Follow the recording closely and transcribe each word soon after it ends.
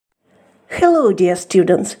Hello, dear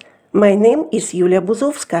students. My name is Yulia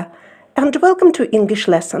Buzovska, and welcome to English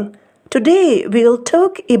lesson. Today we'll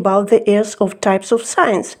talk about the areas of types of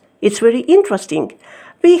science. It's very interesting.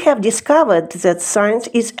 We have discovered that science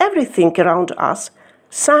is everything around us.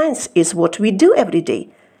 Science is what we do every day.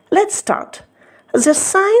 Let's start. The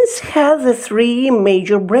science has the three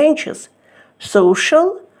major branches: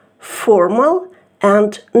 social, formal,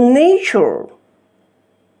 and natural.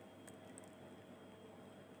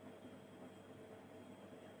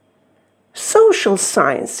 Social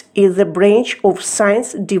science is the branch of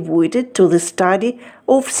science devoted to the study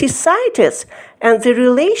of societies and the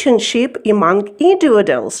relationship among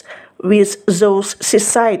individuals with those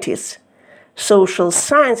societies. Social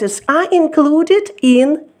sciences are included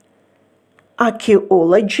in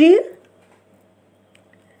archaeology,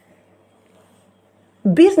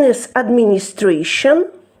 business administration,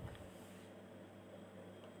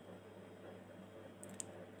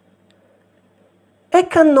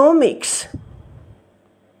 economics,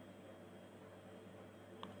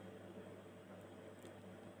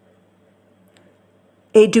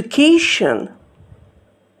 education,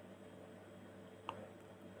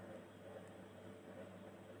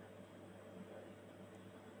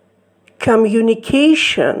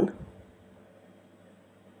 communication,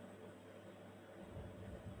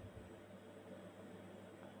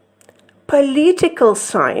 political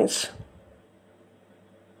science,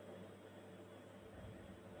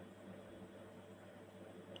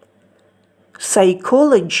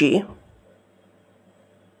 psychology,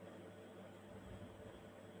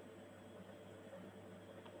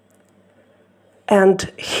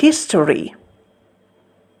 and history.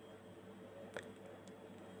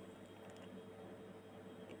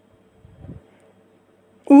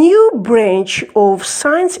 New branch of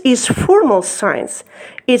science is formal science.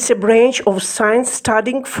 It's a branch of science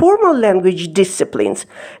studying formal language disciplines,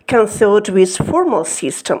 concerned with formal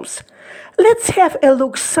systems. Let's have a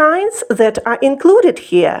look at science that are included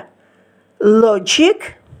here.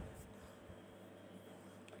 Logic,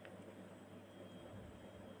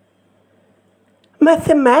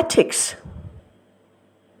 mathematics,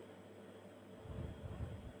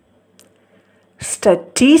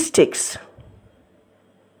 statistics,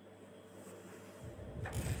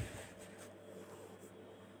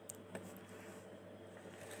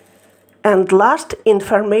 and last,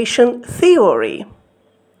 information theory.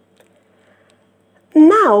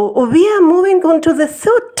 Now we are moving on to the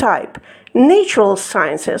third type, natural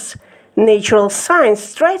sciences. Natural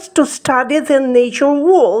science tries to study the natural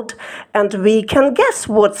world, and we can guess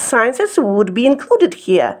what sciences would be included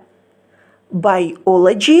here.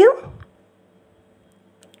 Biology,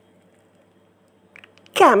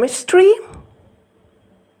 chemistry,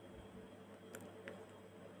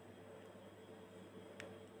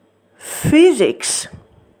 physics,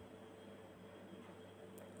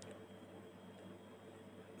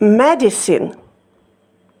 medicine,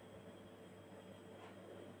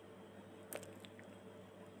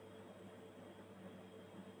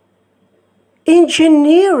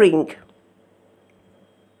 engineering,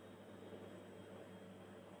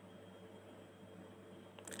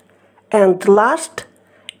 and last,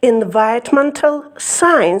 environmental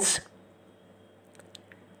science.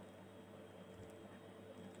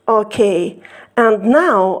 Okay, and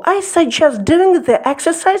now I suggest doing the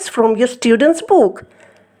exercise from your student's book.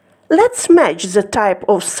 Let's match the type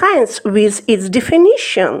of science with its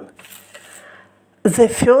definition. The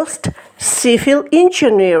first, civil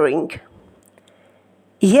engineering.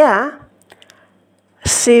 Yeah,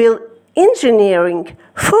 civil engineering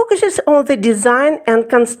focuses on the design and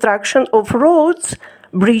construction of roads,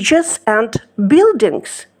 bridges, and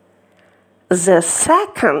buildings. The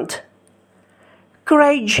second,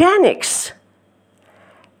 cryogenics,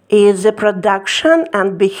 is the production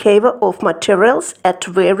and behavior of materials at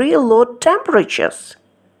very low temperatures.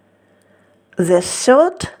 The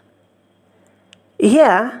third,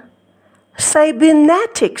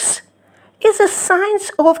 cybernetics, is a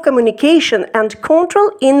science of communication and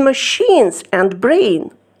control in machines and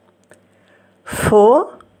brain.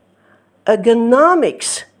 4,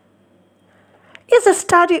 ergonomics, is a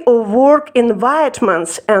study of work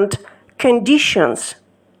environments and conditions.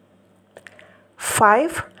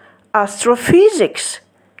 5, astrophysics,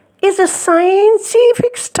 is a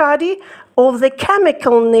scientific study of the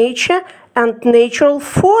chemical nature and natural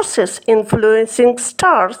forces influencing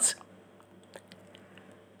stars.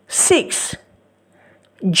 6,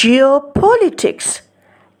 geopolitics,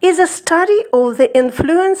 is a study of the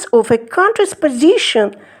influence of a country's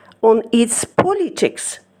position on its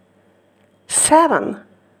politics. 7,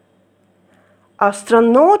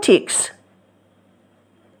 astronautics,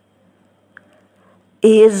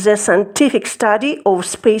 is the scientific study of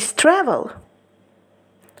space travel.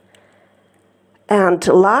 And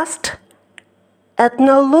last,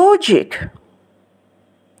 ethnology.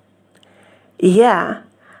 Yeah,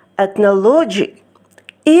 ethnology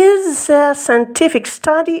is the scientific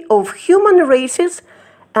study of human races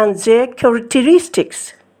and their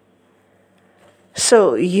characteristics.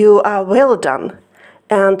 So you are well done,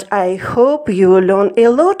 and I hope you learn a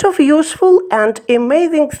lot of useful and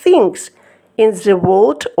amazing things in the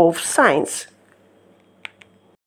world of science.